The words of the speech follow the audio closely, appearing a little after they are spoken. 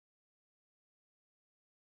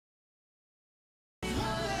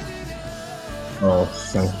Oh,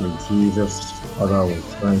 thank you, Jesus. Father, we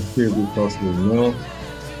thank you because we know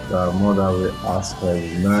that more than we ask or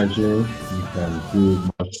imagine, you can do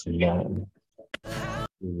much more.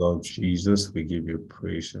 Lord Jesus, we give you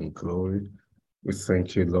praise and glory. We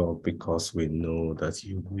thank you, Lord, because we know that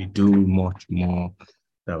you we do much more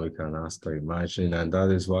than we can ask or imagine. And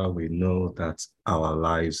that is why we know that our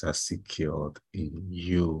lives are secured in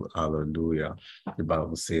you. Hallelujah. The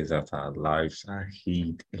Bible says that our lives are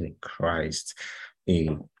hid in Christ,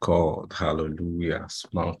 in God. Hallelujah.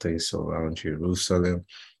 Mountains surround Jerusalem,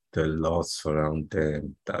 the Lord surround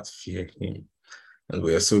them that fear him. And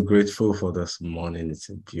we are so grateful for this morning. It's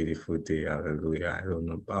a beautiful day. Hallelujah. I don't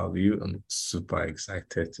know about you. I'm super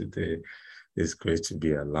excited today. It's great to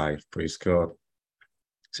be alive. Praise God.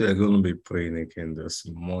 So we're going to be praying again this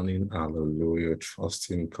morning. Hallelujah.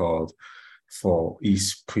 Trusting God for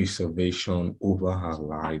his preservation over our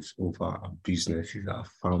lives, over our businesses, our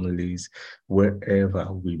families,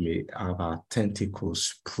 wherever we may have our tentacles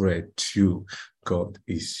spread to. God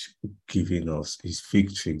is giving us his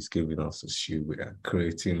victory, is giving us a shield. We are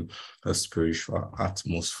creating a spiritual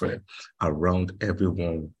atmosphere around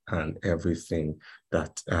everyone and everything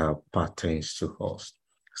that pertains to us.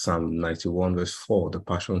 Psalm 91, verse 4, the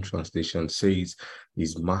Passion Translation says,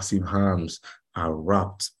 his massive arms are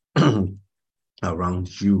wrapped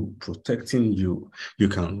around you, protecting you. You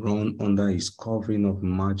can run under his covering of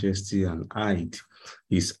majesty and hide.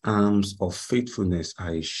 His arms of faithfulness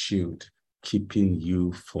are a shield, keeping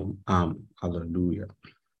you from harm. Hallelujah.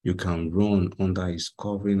 You can run under his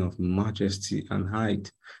covering of majesty and hide.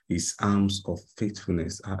 His arms of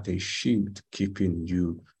faithfulness are a shield, keeping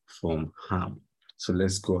you from harm. So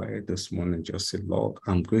let's go ahead this morning. Just say, Lord,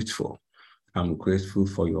 I'm grateful. I'm grateful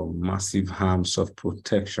for your massive arms of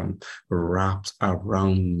protection wrapped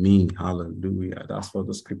around me. Hallelujah. That's what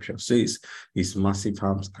the scripture says. His massive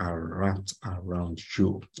arms are wrapped around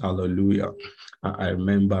you. Hallelujah. I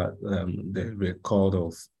remember the record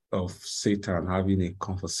of Satan having a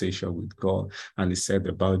conversation with God. And he said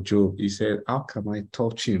about Job, he said, how can I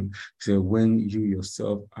touch him? He said, when you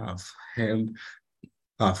yourself have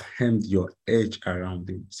hemmed your edge around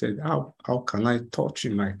him. He said, how can I touch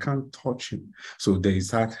him? I can't touch him. So there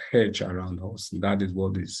is that hedge around us. And that is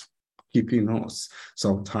what is keeping us.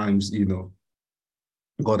 Sometimes,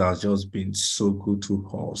 God has just been so good to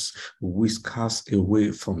us, whisk us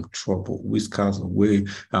away from trouble, whisk us away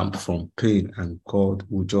from pain, and God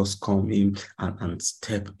will just come in and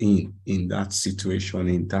step in that situation,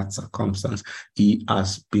 in that circumstance. He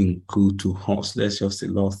has been good to us. Let's just say,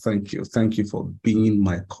 Lord, thank you. Thank you for being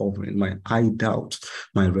my covering, my hideout,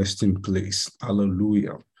 my resting place.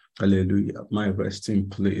 Hallelujah. Hallelujah. My resting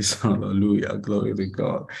place. Hallelujah. Glory to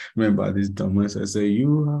God. Remember this Thomas, I say,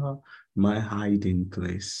 you are my hiding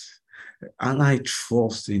place. And I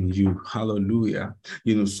trust in you. Hallelujah.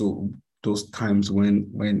 So those times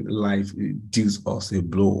when life deals us a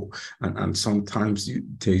blow, and sometimes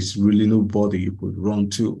there's really nobody you could run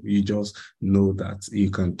to. You just know that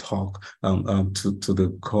you can talk to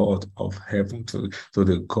the God of heaven, to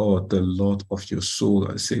the God, the Lord of your soul,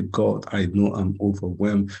 and say, God, I know I'm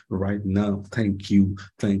overwhelmed right now. Thank you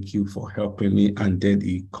for helping me. And then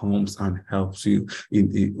he comes and helps you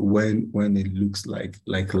when it looks like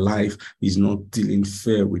life is not dealing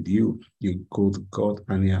fair with you. You go to God,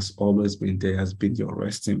 and he has always been there, has been your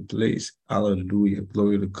resting place. Hallelujah.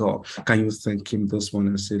 Glory to God. Can you thank him this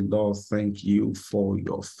morning and say, Lord, thank you for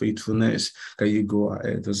your faithfulness? Can you go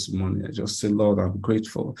ahead this morning and just say, Lord, I'm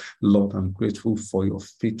grateful. Lord, I'm grateful for your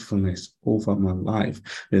faithfulness over my life.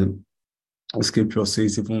 And the scripture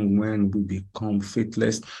says, even when we become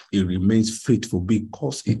faithless, he remains faithful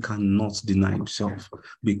because he cannot deny himself.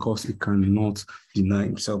 Because he cannot deny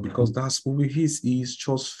himself. Because that's who he is. He is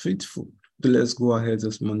just faithful. So let's go ahead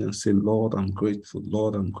this morning and say, Lord, I'm grateful.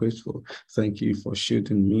 Lord, I'm grateful. Thank you for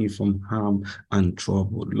shielding me from harm and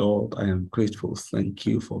trouble. Lord, I am grateful. Thank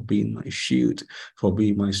you for being my shield, for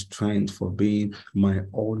being my strength, for being my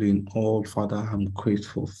all in all. Father, I'm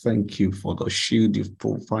grateful. Thank you for the shield you've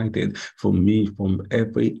provided for me from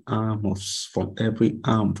every from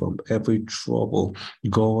every trouble.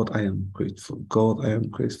 God, I am grateful. God, I am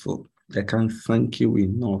grateful. I can't thank you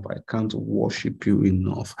enough. I can't worship you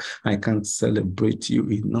enough. I can't celebrate you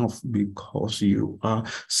enough because you are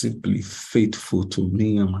simply faithful to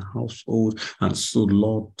me and my household. And so,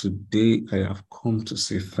 Lord, today I have come to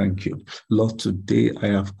say thank you. Lord, today I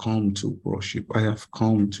have come to worship. I have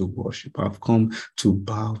come to worship. I've come to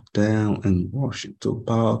bow down and worship, to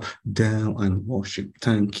bow down and worship.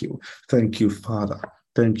 Thank you. Thank you, Father.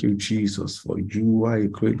 Thank you, Jesus, for you are a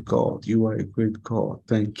great God. You are a great God.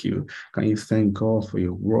 Thank you. Can you thank God for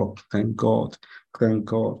your work? Thank God. Thank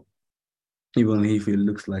God Even if it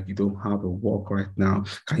looks like you don't have a work right now,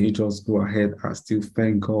 can you just go ahead and still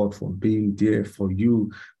thank God for being there for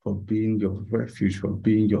you, for being your refuge, for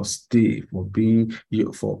being your stay, for being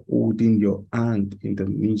your, for holding your hand in the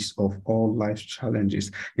midst of all life's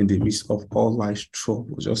challenges, in the midst of all life's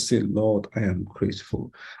troubles? Just say, Lord, I am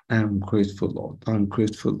grateful. I am grateful, Lord. I'm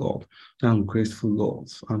grateful, Lord. I'm grateful, Lord.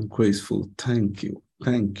 I'm grateful. Thank you.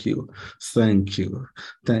 Thank you. Thank you.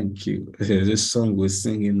 Thank you. There's this song we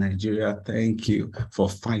sing in Nigeria. Thank you for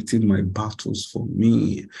fighting my battles for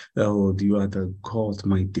me. Oh, you are the God,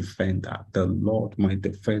 my defender, the Lord, my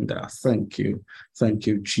defender. Thank you. Thank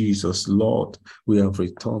you, Jesus. Lord, we have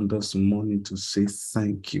returned this morning to say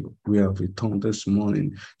thank you. We have returned this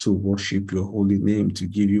morning to worship your holy name, to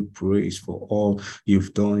give you praise for all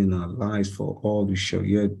you've done in our lives, for all we shall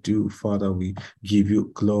yet do. Father, we give you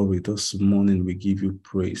glory this morning. We give you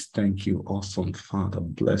praise. Thank you, awesome Father.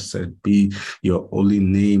 Blessed be your holy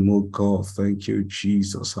name, oh God. Thank you,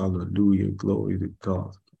 Jesus. Hallelujah. Glory to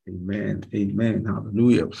God. Amen. Amen.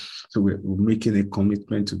 Hallelujah. So we're making a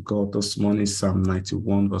commitment to God this morning. Psalm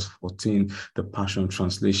 91, verse 14, the Passion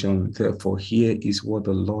Translation. Therefore, here is what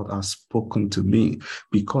the Lord has spoken to me.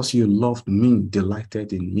 Because you loved me,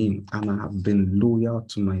 delighted in me, and I have been loyal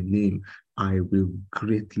to my name, I will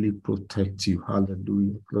greatly protect you.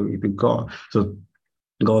 Hallelujah. Glory to God. So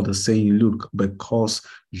God is saying, look, because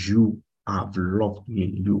you have loved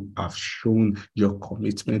me, you have shown your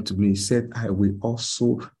commitment to me. He said, I will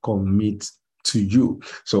also commit to you.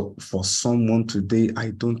 So for someone today,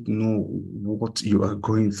 I don't know what you are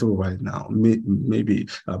going through right now. Maybe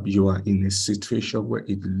you are in a situation where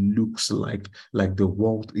it looks like the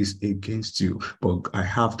world is against you. But I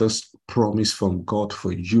have this promise from God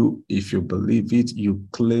for you. If you believe it, you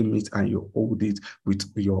claim it and you hold it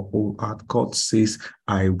with your whole heart. God says,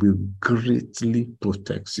 I will greatly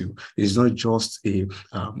protect you. It's not just a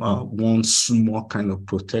one small kind of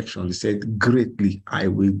protection. He said, greatly, I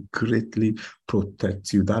will greatly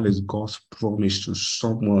protect you. That is God's promise to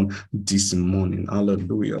someone this morning.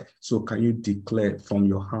 Hallelujah. So can you declare from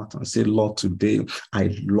your heart and say, Lord, today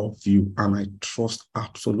I love you and I trust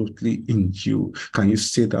absolutely in you. Can you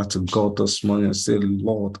say that to God this morning and say,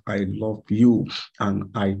 Lord, I love you and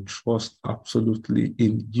I trust absolutely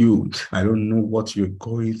in you. I don't know what you're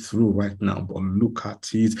going through right now, but look at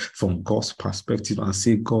it from God's perspective and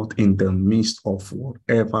say, God, in the midst of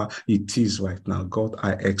whatever it is right now, God,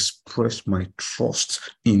 I express my trust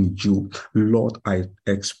in you. Lord, I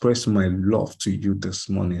express my love to you this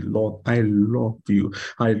morning. Lord, I love you.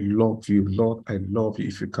 I love you. Lord, I love you.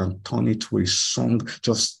 If you can turn it to a song,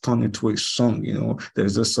 just turn it to a song. You know,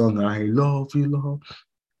 there's a song, I love you, Lord.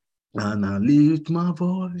 And I lift my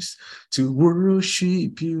voice to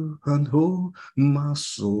worship you, and oh, my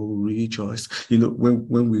soul rejoice. You know,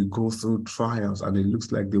 when we go through trials and it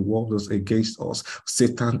looks like the world is against us,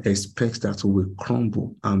 Satan expects that we will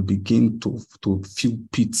crumble and begin to feel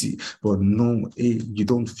pity. But no, you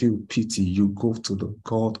don't feel pity. You go to the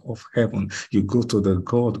God of heaven. You go to the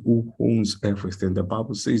God who owns everything. The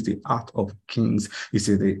Bible says the heart of kings is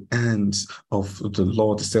in the hands of the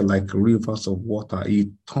Lord. It said, like rivers of water,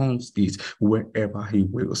 he turns it wherever he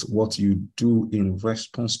wills. What you do in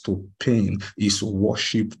response to pain is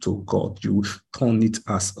worship to God. You turn it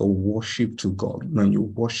as a worship to God. When you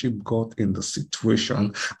worship God in the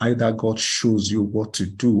situation, either God shows you what to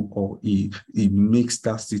do or he makes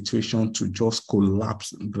that situation to just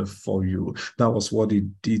collapse before you. That was what he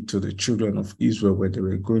did to the children of Israel when they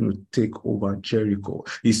were going to take over Jericho.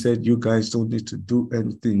 He said, you guys don't need to do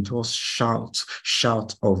anything, just shout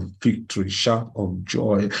of victory, shout of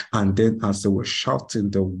joy. And then as they were shouting,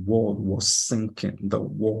 the wall was sinking. The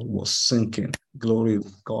wall was sinking. Glory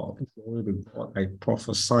to God. Glory to God. I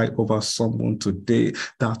prophesy over someone today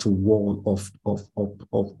that wall of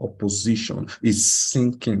opposition is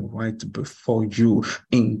sinking right before you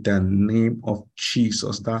in the name of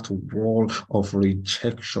Jesus. That wall of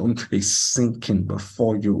rejection is sinking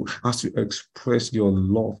before you as you express your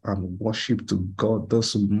love and worship to God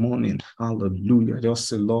this morning. Hallelujah. Just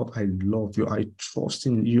say, Lord, I love you. I trust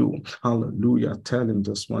in you. Hallelujah. Tell him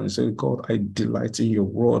this morning. Say, God, I delight in your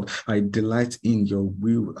word. I delight in your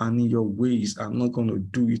will and in your ways. I'm not going to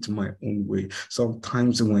do it my own way.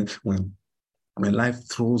 Sometimes when life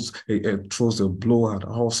throws a blow at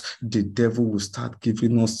us, the devil will start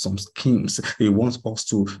giving us some schemes. He wants us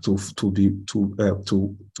to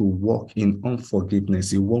walk in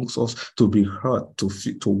unforgiveness. He wants us to be hurt,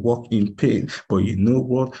 to walk in pain. But you know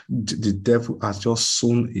what? The devil has just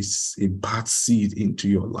sown a bad seed into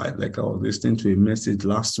your life. Like I was listening to a message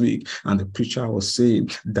last week, and the preacher was saying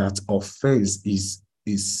that offense is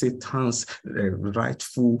is Satan's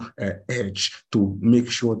rightful edge to make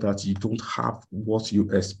sure that you don't have what you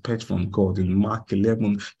expect from God in Mark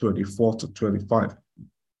 11:24-25.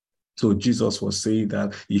 So Jesus was saying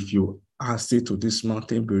that if you say to this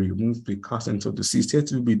mountain, be removed, be cast into the sea,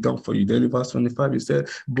 it will be done for you. Then verse 25, he said,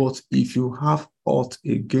 but if you have aught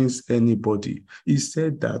against anybody, he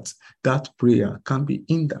said that that prayer can be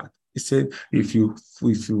hindered. He said, if you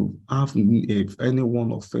have, if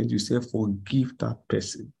anyone offend you, say, forgive that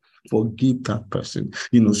person. Forgive that person.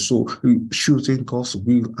 So choosing God's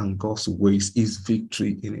will and God's ways is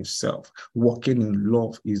victory in itself. Walking in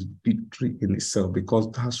love is victory in itself,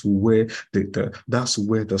 because that's where that's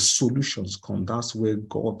where the solutions come. That's where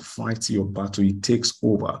God fights your battle. He takes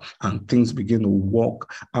over and things begin to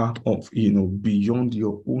walk out of, beyond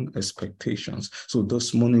your own expectations. So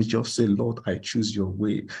this morning, just say, Lord, I choose your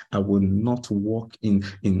way. I will not walk in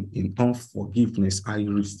unforgiveness. I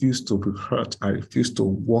refuse to be hurt. I refuse to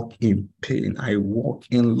walk in pain. I walk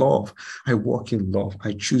in love. I walk in love.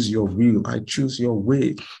 I choose your will. I choose your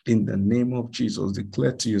way. In the name of Jesus,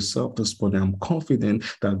 declare to yourself this morning, I'm confident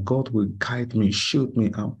that God will guide me, shield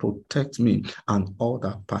me, and protect me, and all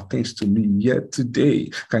that pertains to me. Yet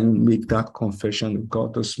today, can you make that confession with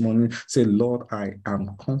God this morning? Say, Lord, I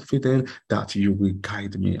am confident that you will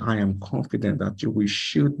guide me. I am confident that you will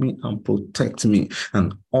shield me and protect me,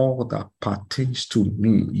 and all that pertains to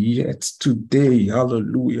me. Yet today,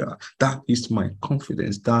 hallelujah, that is my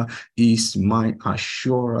confidence. That is my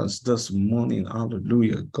assurance this morning.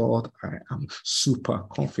 Hallelujah. God, I am super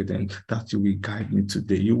confident that you will guide me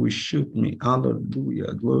today. You will shield me.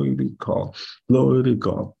 Hallelujah. Glory to God. Glory to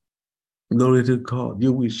God. Glory to God.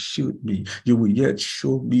 You will shield me. You will yet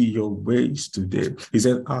show me your ways today. He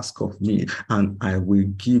said, ask of me, and I will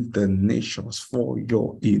give the nations for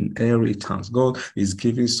your inheritance. God is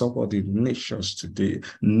giving somebody nations today.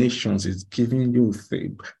 Nations is giving you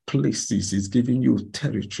places, is giving you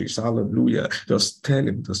territories. Hallelujah. Just tell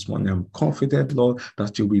him this morning, I'm confident, Lord,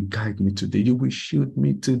 that you will guide me today. You will shield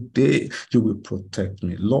me today. You will protect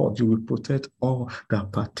me. Lord, you will protect all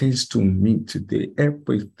that pertains to me today.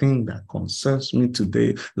 Everything that concerns me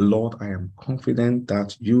today, Lord, I am confident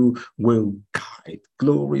that you will guide.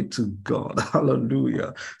 Glory to God.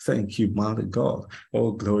 Hallelujah. Thank you, Mother God.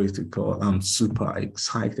 Oh, glory to God. I'm super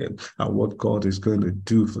excited at what God is going to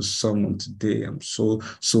do for someone today. I'm so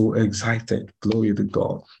excited. Glory to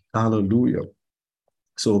God. Hallelujah.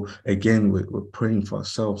 So again, we're praying for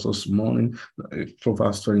ourselves this morning.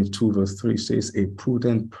 Proverbs 22:3 says, a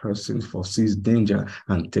prudent person foresees danger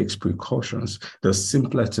and takes precautions. The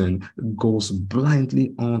simpleton goes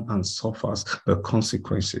blindly on and suffers the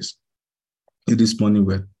consequences. This morning,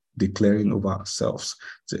 we're declaring over ourselves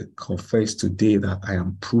to confess today that I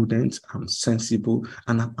am prudent, I'm sensible,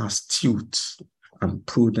 and I'm astute. I'm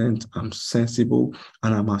prudent, I'm sensible,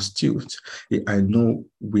 and I'm astute. I know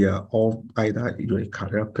we are all, either you're a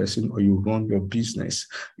career person or you run your business.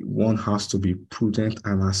 One has to be prudent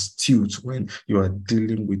and astute when you are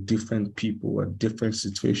dealing with different people or different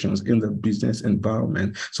situations in the business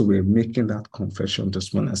environment. So we're making that confession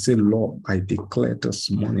this morning. I say, Lord, I declare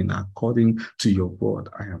this morning, according to your word,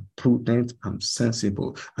 I am prudent, I'm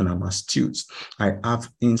sensible, and I'm astute. I have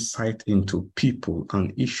insight into people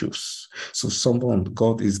and issues. So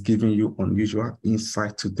God is giving you unusual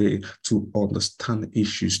insight today to understand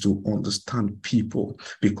issues, to understand people,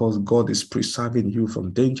 because God is preserving you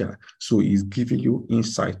from danger. So he's giving you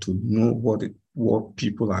insight to know what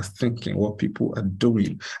people are thinking, what people are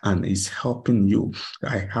doing, and is helping you.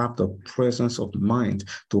 I have the presence of mind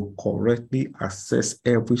to correctly assess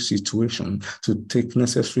every situation, to take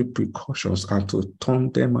necessary precautions, and to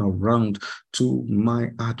turn them around to my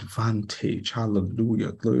advantage.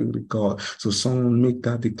 Hallelujah. Glory to God. So someone make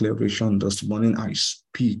that declaration this morning. I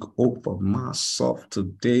speak over myself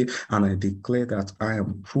today, and I declare that I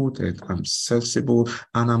am prudent, I'm sensible,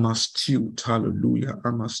 and I'm astute. Hallelujah.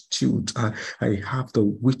 I'm astute. I have the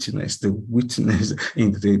witness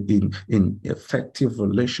in effective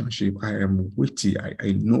relationship. I am witty.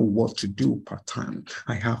 I know what to do part-time.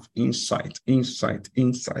 I have insight,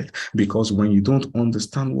 because when you don't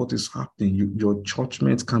understand what is happening, your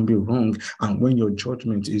judgment can be wrong. And when your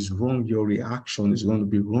judgment is wrong, your reaction is going to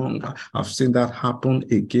be wrong. I've seen that happen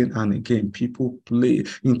again and again. People play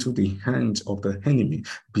into the hands of the enemy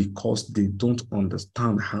because they don't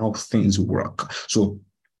understand how things work. So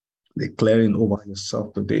declaring over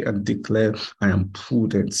yourself today, and declare, I am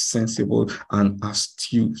prudent, sensible, and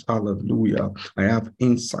astute. Hallelujah. I have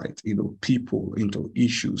insight into people, into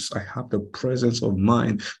issues. I have the presence of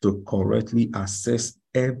mind to correctly assess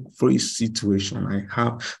every situation. I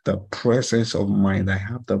have the presence of mind. I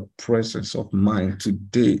have the presence of mind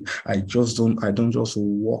today. I don't just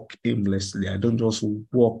walk aimlessly. I don't just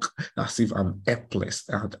walk as if I'm helpless,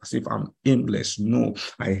 as if I'm aimless. No,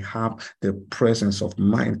 I have the presence of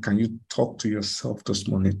mind. Can you talk to yourself this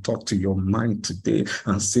morning? Talk to your mind today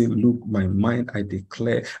and say, look, my mind, I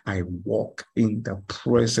declare I walk in the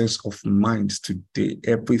presence of mind today.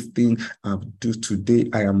 Everything I do today,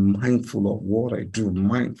 I am mindful of what I do,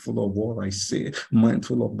 mindful of what I say,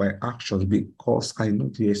 mindful of my actions, because I know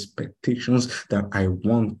the expectations that I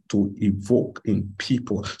want to evoke in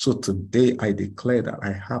people. So today I declare that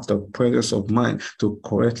I have the presence of mind to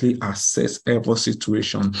correctly assess every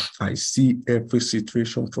situation. I see every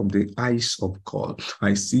situation from the eyes of God.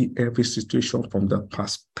 I see every situation from the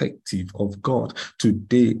perspective of God.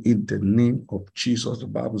 Today, in the name of Jesus, the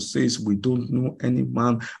Bible says we don't know any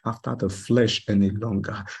man after the flesh any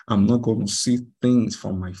longer. I'm not going to see things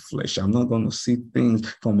from my flesh. I'm not going to see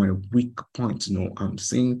things from my weak point. No, I'm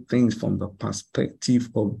seeing things from the perspective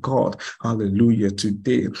of God. Hallelujah.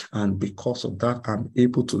 Today, and because of that, I'm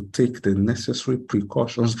able to take the necessary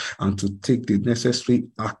precautions and to take the necessary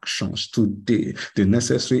actions today, the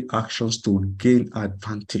necessary actions to gain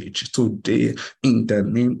advantage today, in the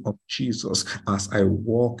name of Jesus. As I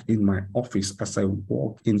walk in my office, as I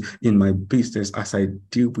walk in my business, as I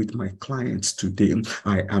deal with my clients today,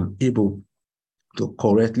 I am able to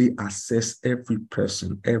correctly assess every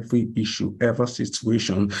person, every issue, every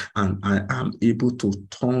situation, and I am able to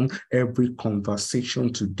turn every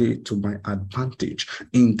conversation today to my advantage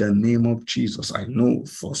in the name of Jesus. I know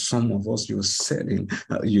for some of us, you're selling.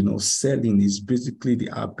 Selling is basically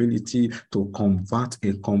the ability to convert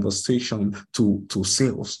a conversation to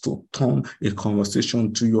sales, to turn a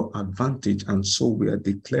conversation to your advantage. And so we are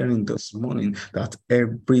declaring this morning that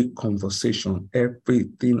every conversation,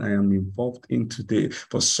 everything I am involved in today,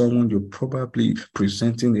 for someone, you're probably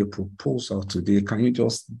presenting a proposal today. Can you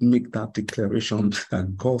just make that declaration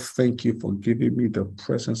that God, thank you for giving me the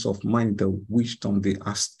presence of mind, the wisdom, the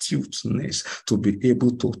astuteness to be able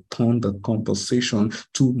to turn the conversation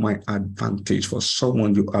to my advantage. For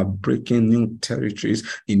someone, you are breaking new territories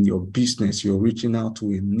in your business. You're reaching out to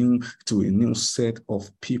a new set of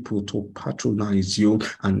people to patronize you,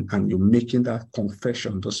 and you're making that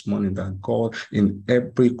confession this morning that God, in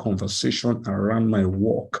every conversation around my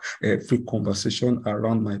work, every conversation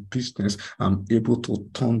around my business, I'm able to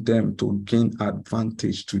turn them to gain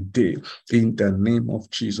advantage today. In the name of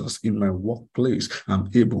Jesus, in my workplace, I'm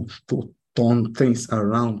able to turn things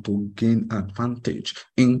around to gain advantage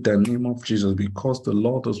in the name of Jesus. Because the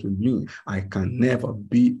Lord is with me, I can never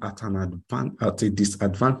be at a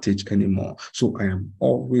disadvantage anymore. So I am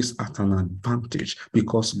always at an advantage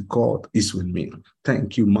because God is with me.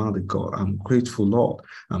 Thank you, Mother God. I'm grateful, Lord.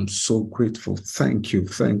 I'm so grateful. Thank you.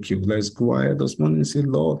 Thank you. Let's go ahead this morning and say,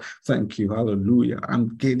 Lord, thank you. Hallelujah.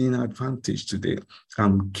 I'm gaining advantage today.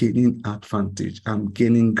 I'm gaining advantage. I'm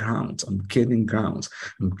gaining ground. I'm gaining ground.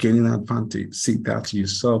 I'm gaining advantage. See that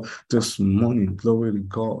yourself this morning. Glory to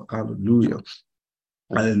God. Hallelujah.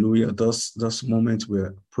 Hallelujah. This moment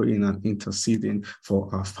we're praying and interceding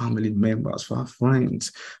for our family members, for our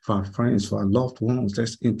friends, for our loved ones.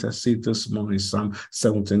 Let's intercede this morning. Psalm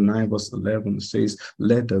 79 verse 11 says,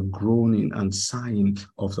 let the groaning and sighing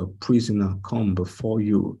of the prisoner come before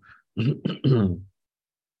you.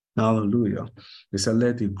 Hallelujah. They said,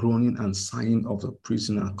 let the groaning and sighing of the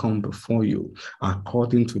prisoner come before you,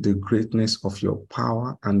 according to the greatness of your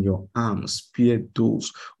power and your arm, spare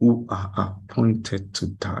those who are appointed to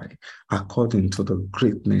die. According to the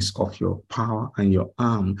greatness of your power and your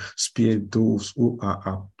arm, spare those who are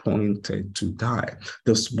appointed to die.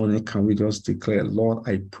 This morning, can we just declare, Lord,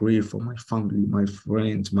 I pray for my family, my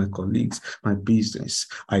friends, my colleagues, my business.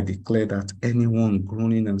 I declare that anyone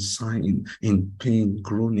groaning and sighing in pain,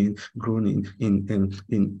 groaning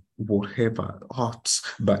in whatever hurts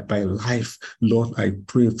by life, Lord, I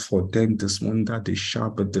pray for them this morning that they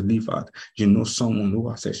shall be delivered. You know, someone who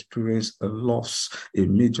has experienced a loss, a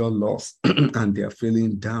major loss, and they're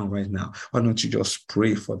feeling down right now. Why don't you just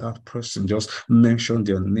pray for that person? Just mention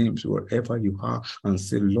their names wherever you are and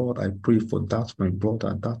say, Lord, I pray for that my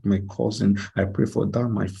brother, that my cousin. I pray for that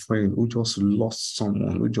my friend who just lost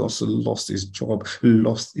someone, who just lost his job,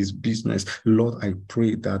 lost his business. Lord, I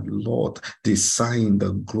pray that, Lord, the sign,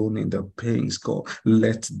 the groaning, in the pains, God.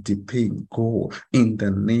 Let the pain go in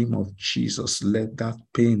the name of Jesus. Let that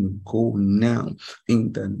pain go now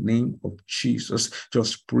in the name of Jesus.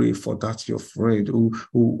 Just pray for that your friend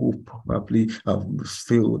who probably have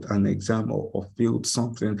failed an exam or failed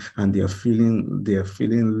something, and they're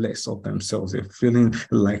feeling less of themselves. They're feeling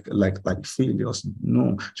like failures.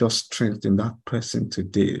 No, just strengthen that person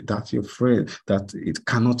today. That your friend that it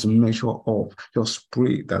cannot measure up. Just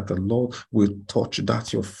pray that the Lord will touch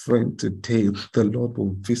that your friend today. The Lord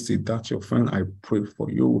will visit that your friend. I pray for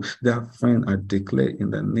you. That friend, I declare in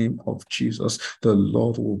the name of Jesus, the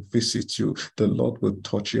Lord will visit you. The Lord will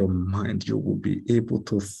touch your mind. You will be able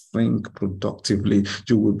to think productively.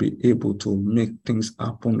 You will be able to make things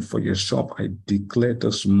happen for yourself. I declare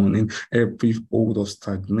this morning every fold of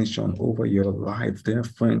stagnation over your life, dear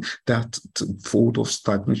friend, that fold of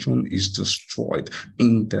stagnation is destroyed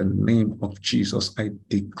in the name of Jesus. I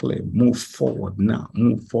declare, move forward now.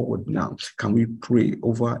 Move forward now. Can we pray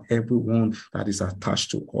over everyone that is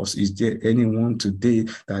attached to us? Is there anyone today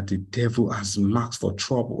that the devil has marked for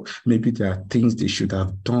trouble? Maybe there are things they should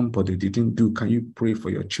have done, but they didn't do. Can you pray for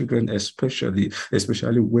your children, especially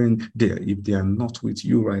when if they are not with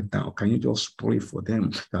you right now? Can you just pray for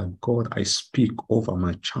them that, God, I speak over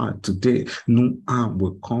my child today. No harm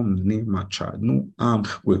will come near my child. No harm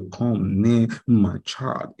will come near my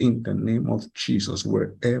child in the name of Jesus,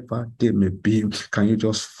 wherever they may be. Can you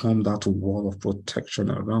just form that wall of protection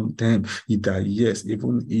around them? That yes,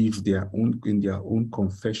 even if in their own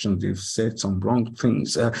confessions they've said some wrong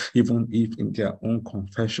things, even if in their own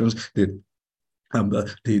confessions they've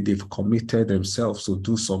committed themselves to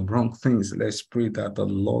do some wrong things, let's pray that the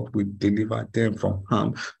Lord will deliver them from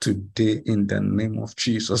harm today in the name of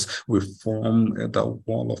Jesus. We form the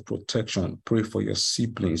wall of protection. Pray for your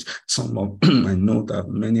siblings. Some of I know that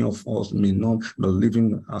many of us may not be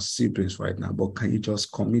living as siblings right now, but can you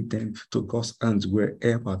just commit them to God's hands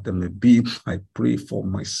wherever they may be? I pray for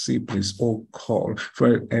my siblings, oh God,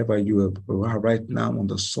 wherever you are right now on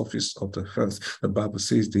the surface of the earth. The Bible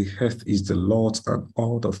says the earth is the Lord's and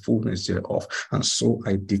all the fullness thereof. And so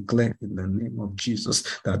I declare in the name of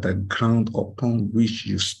Jesus that the ground upon which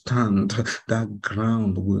you stand, that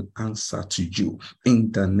ground will answer to you.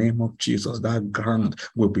 In the name of Jesus, that ground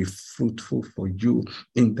will be fruitful for you.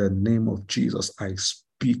 In the name of Jesus, I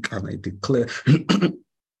speak and I declare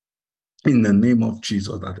in the name of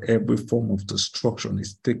Jesus, that every form of destruction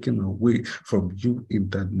is taken away from you in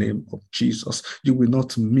the name of Jesus. You will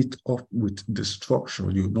not meet up with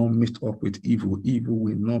destruction. You will not meet up with evil. Evil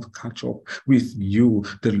will not catch up with you.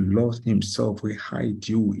 The Lord himself will hide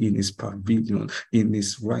you in his pavilion, in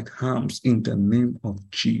his right arms, in the name of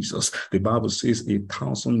Jesus. The Bible says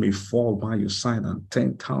 1,000 may fall by your side and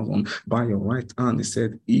 10,000 by your right hand. He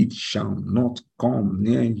said, it shall not come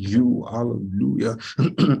near you. Hallelujah.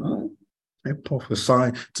 I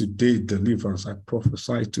prophesy today deliverance. I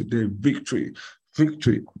prophesy today victory.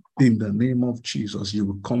 Victory in the name of Jesus. You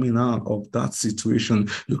are coming out of that situation.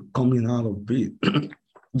 You're coming out of it.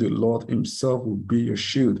 The Lord himself will be your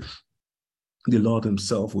shield. The Lord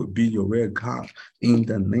himself will be your rear guard in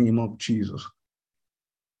the name of Jesus.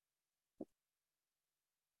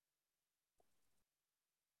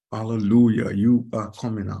 Hallelujah. You are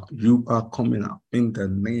coming out. You are coming out in the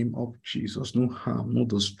name of Jesus. No harm, no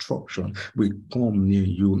destruction will come near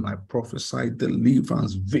you. I prophesy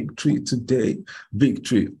deliverance, victory today.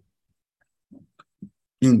 Victory.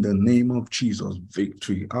 In the name of Jesus,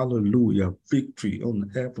 victory. Hallelujah. Victory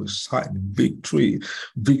on every side. Victory.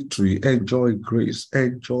 Victory. Enjoy grace.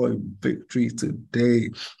 Enjoy victory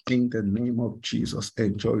today. In the name of Jesus,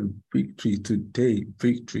 enjoy victory today.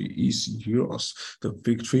 Victory is yours. The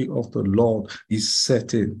victory of the Lord is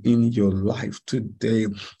setting in your life today.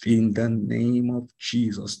 In the name of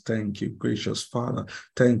Jesus. Thank you, gracious Father.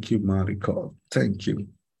 Thank you, mighty God. Thank you.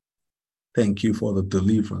 Thank you for the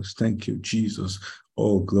deliverance. Thank you, Jesus.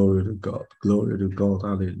 Oh, glory to God. Glory to God.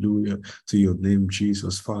 Hallelujah. To your name,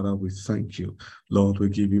 Jesus. Father, we thank you. Lord, we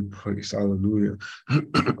give you praise. Hallelujah.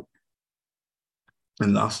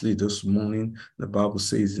 And lastly, this morning, the Bible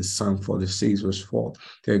says in Psalm 46, verse 4,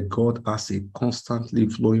 that God has a constantly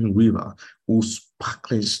flowing river whose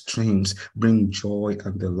sparkling streams bring joy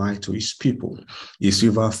and delight to his people. His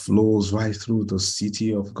river flows right through the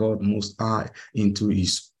city of God Most High into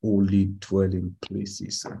his holy dwelling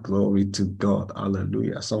places. Glory to God.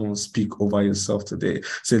 Hallelujah. Someone speak over yourself today.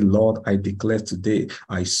 Say, Lord, I declare today,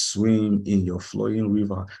 I swim in your flowing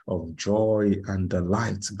river of joy and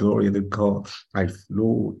delight. Glory to God. I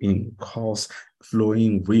flow in God's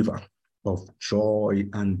flowing river of joy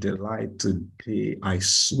and delight today. I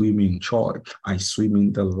swim in joy. I swim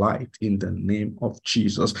in delight in the name of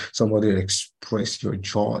Jesus. Somebody express your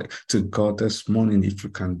joy to God this morning. If you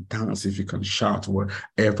can dance, if you can shout,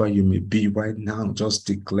 wherever you may be right now, just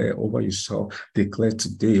declare over yourself. Declare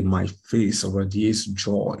today, my face radiates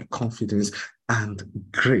joy, confidence, and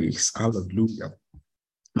grace. Hallelujah.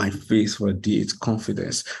 My face radiates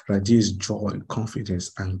confidence, radiates joy,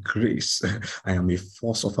 confidence, and grace. I am a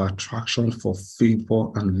force of attraction for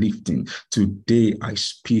favor and lifting. Today, I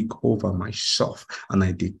speak over myself and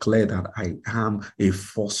I declare that I am a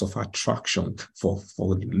force of attraction for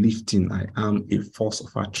lifting. I am a force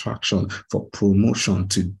of attraction for promotion.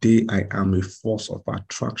 Today, I am a force of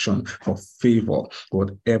attraction for favor.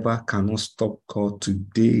 Whatever cannot stop God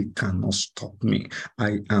today cannot stop me.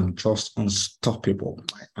 I am just unstoppable.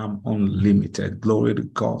 I am unlimited. Glory to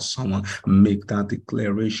God. Someone make that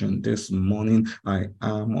declaration this morning. I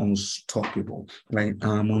am unstoppable. I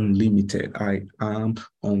am unlimited. I am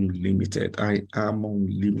unlimited. I am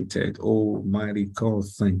unlimited. Oh, mighty God,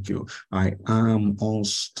 thank you. I am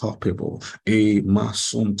unstoppable. E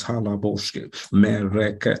masum talaboshke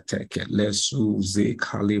mereketeke lesuze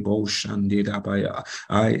kalibo shandidabaya.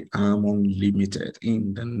 I am unlimited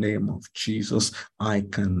in the name of Jesus. I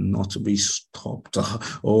cannot be stopped.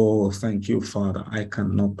 Oh, thank you, Father. I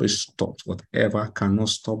cannot be stopped. Whatever cannot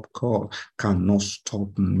stop God cannot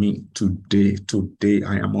stop me today. Today,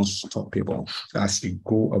 I am unstoppable. As you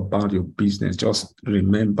go about your business, just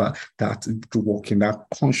remember that to walk in that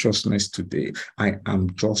consciousness today. I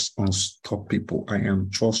am just unstoppable. I am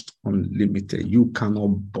just unlimited. You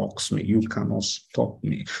cannot box me. You cannot stop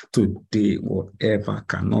me. Today, whatever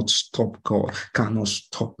cannot stop God cannot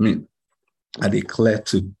stop me. I declare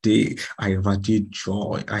today, I radiate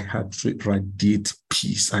joy, I radiate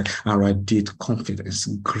peace, I radiate confidence,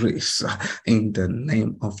 grace in the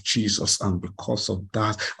name of Jesus. And because of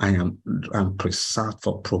that, I'm preserved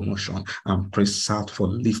for promotion, I'm preserved for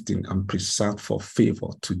lifting, I'm preserved for favor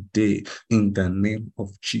today in the name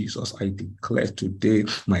of Jesus. I declare today,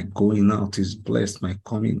 my going out is blessed, my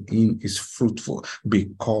coming in is fruitful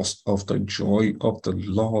because of the joy of the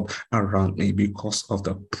Lord around me, because of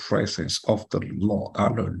the presence of the Lord.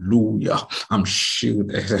 Hallelujah. I'm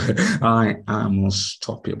shielded. I am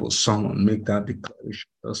unstoppable. Someone make that declaration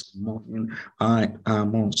this morning. I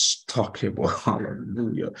am unstoppable.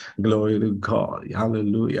 Hallelujah. Glory to God.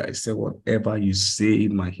 Hallelujah. I say, whatever you say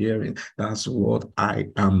in my hearing, that's what I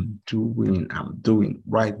am doing. I'm doing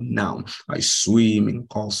right now. I swim in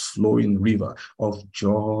God's flowing river of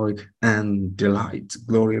joy and delight.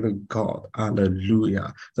 Glory to God.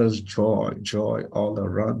 Hallelujah. There's joy all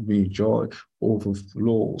around me. Joy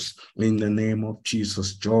overflows in the name of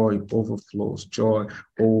Jesus. Joy overflows. Joy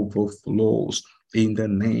overflows. In the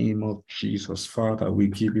name of Jesus. Father, we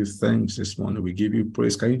give you thanks this morning. We give you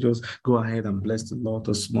praise. Can you just go ahead and bless the Lord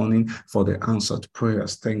this morning for the answered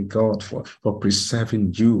prayers? Thank God for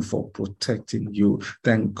preserving you, for protecting you.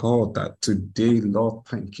 Thank God that today, Lord,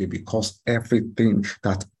 thank you, because everything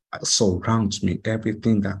that surrounds me,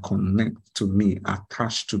 everything that connects to me,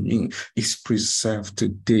 attached to me, is preserved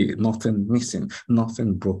today. Nothing missing,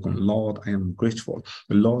 nothing broken. Lord, I am grateful.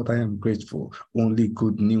 Lord, I am grateful. Only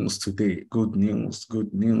good news today. Good news,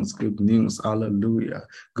 good news, good news. Hallelujah.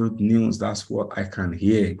 Good news. That's what I can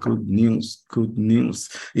hear. Good news, good news.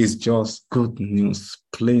 It's just good news.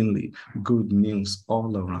 Plainly, good news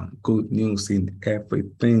all around. Good news in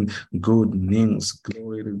everything. Good news.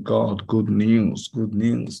 Glory to God. Good news. Good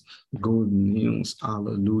news. Good news.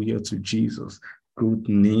 Hallelujah to Jesus. Good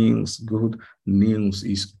news. Good news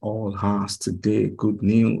is all ours today. Good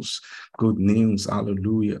news. Good news.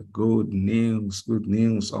 Hallelujah. Good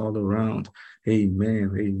news all around.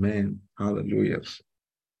 Amen. Amen. Hallelujah.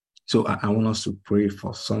 So I want us to pray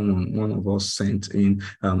for someone. One of us sent in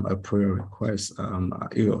a prayer request.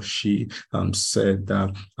 He or she said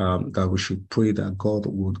that that we should pray that God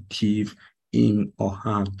would give him or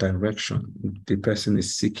her direction. The person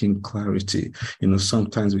is seeking clarity.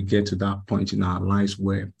 Sometimes we get to that point in our lives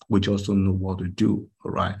where we just don't know what to do.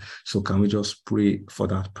 All right. So can we just pray for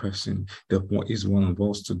that person? That is one of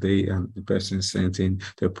us today, and the person sent in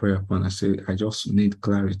the prayer point. I say, I just need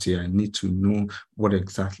clarity. I need to know what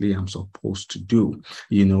exactly I'm supposed to do.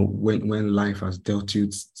 When life has dealt you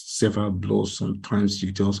several blows, sometimes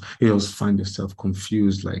you just find yourself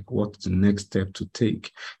confused, like what's the next step to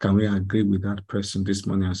take? Can we agree with with that person this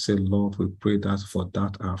morning and say, Lord, we pray that for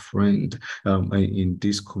that our friend in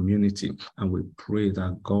this community, and we pray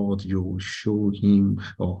that God, you will show him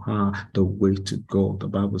or her the way to go. The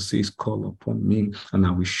Bible says, call upon me and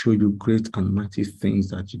I will show you great and mighty things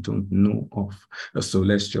that you don't know of. So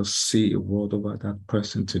let's just say a word over that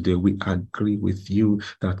person today. We agree with you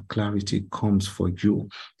that clarity comes for you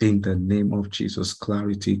in the name of Jesus.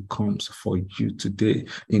 Clarity comes for you today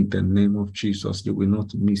in the name of Jesus. You will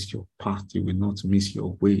not miss your path. You will not miss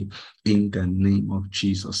your way in the name of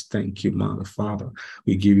Jesus. Thank you, my Father.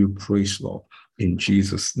 We give you praise, Lord. In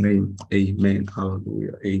Jesus' name, amen.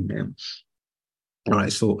 Hallelujah. Amen. All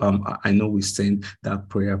right, so I know we send that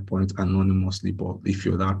prayer point anonymously, but if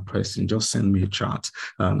you're that person, just send me a chat.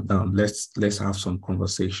 Let's have some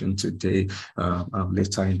conversation today.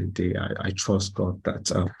 Later in the day, I trust God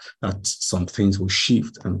that some things will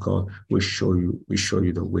shift and God will show you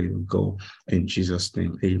the way to go in Jesus'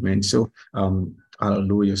 name. Amen. So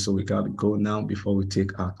hallelujah. So we got to go now before we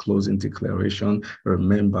take our closing declaration.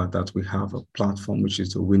 Remember that we have a platform, which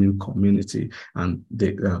is the Winning Community, and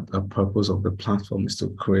the purpose of the platform is to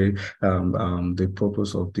create, the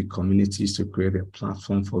purpose of the community is to create a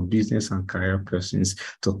platform for business and career persons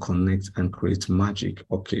to connect and create magic.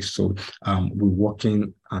 Okay, so we're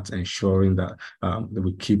working at ensuring that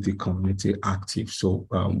we keep the community active. So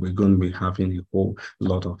we're going to be having a whole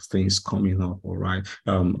lot of things coming up, all right?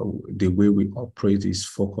 The way we operate is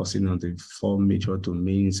focusing on the 4 major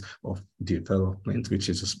domains of development, which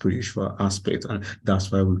is a spiritual aspect. And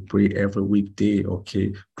that's why we pray every weekday,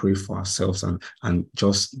 okay? Pray for ourselves and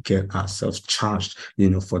just get ourselves charged,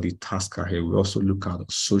 for the task ahead. We also look at the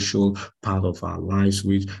social part of our lives,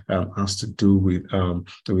 which has to do with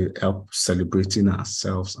help celebrating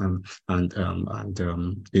ourselves and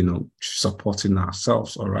supporting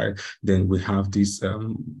ourselves. All right. Then we have this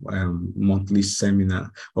monthly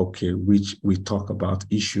seminar, okay, which we talk about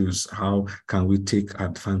issues. How can we take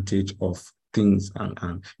advantage of things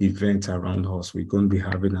and events around us? We're going to be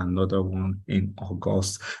having another one in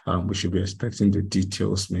August. We should be expecting the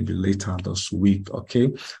details maybe later this week,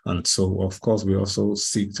 okay? And so, of course, we also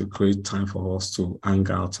seek to create time for us to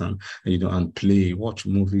hang out and play, watch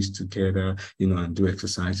movies together, and do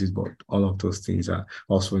exercises. But all of those things are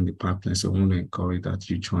also in the pipeline. So I want to encourage that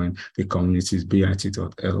you join the communities,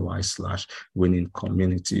 bit.ly/winning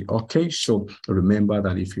community. Okay, so remember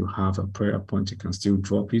that if you have a prayer point, you can still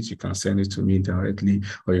drop it. You can send it to me directly,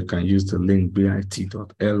 or you can use the link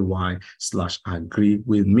bit.ly/agree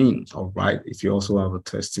with me. All right. If you also have a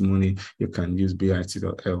testimony, you can use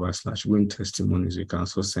bit.ly/win testimonies. You can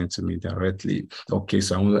also send to me directly. Okay.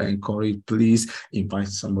 So I want to encourage, please invite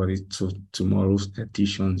somebody to tomorrow's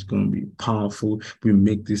edition. It's going to be powerful. We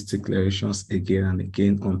make these declarations again and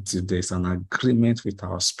again until there's an agreement with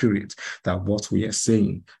our spirit that what we are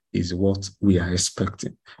saying is what we are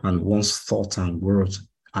expecting. And once thought and words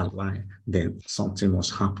align, then something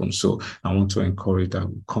must happen. So I want to encourage that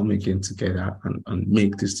we come again together and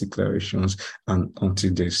make these declarations and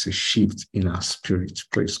until there's a shift in our spirit.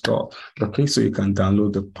 Praise God. Okay, so you can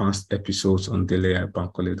download the past episodes on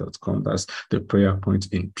delaibankole.com. That's the prayer point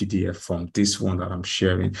in PDF form. This one that I'm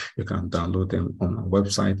sharing, you can download them on our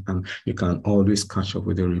website, and you can always catch up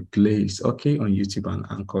with the replays, okay, on YouTube and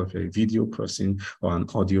Anchor. If you're a video person or an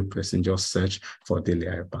audio person, just search for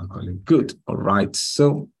Delay Bankole. Good. All right.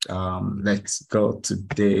 So let's go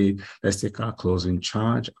today. Let's take our closing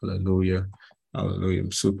charge. Hallelujah. Hallelujah.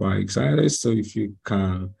 I'm super excited. So if you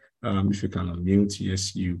can unmute,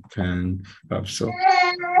 yes, you can.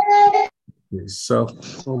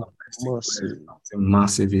 Something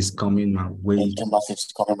massive is coming my way. Today.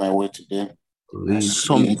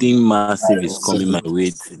 Something massive is coming my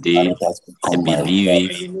way today. I believe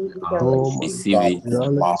it, receive it,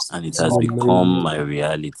 and it has become my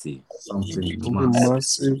reality. Something massive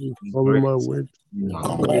is coming my way.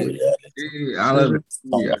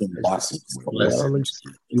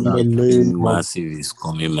 Something massive is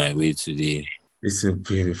coming my way today. It's a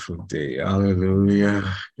beautiful day. Hallelujah.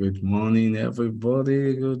 Good morning,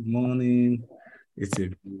 everybody. Good morning. It's a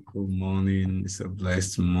beautiful morning. It's a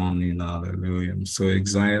blessed morning. Hallelujah. I'm so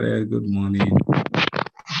excited. Good morning.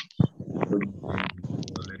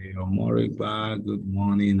 Morigba, good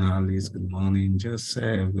morning, Alice. Good morning,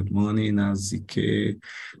 Joseph. Good morning, Azike.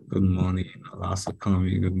 Good morning, Alasa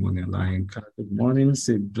Kami. Good morning, Lionka. Good morning. It's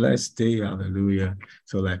a blessed day. Hallelujah.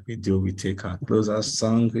 So, like we do, we take our closer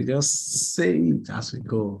song. We just say it as we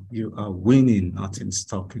go. You are winning. Nothing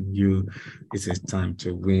stopping you. It's a time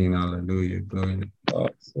to win. Hallelujah. Glory to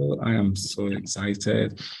God. So, I am so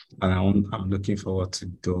excited, and I'm looking forward to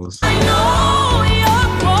those. I know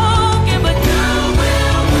you're broken, but you will win.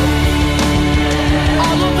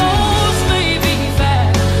 All of those things.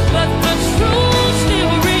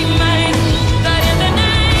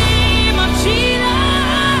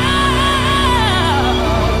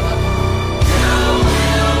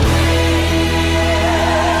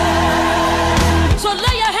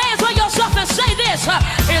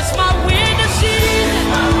 is my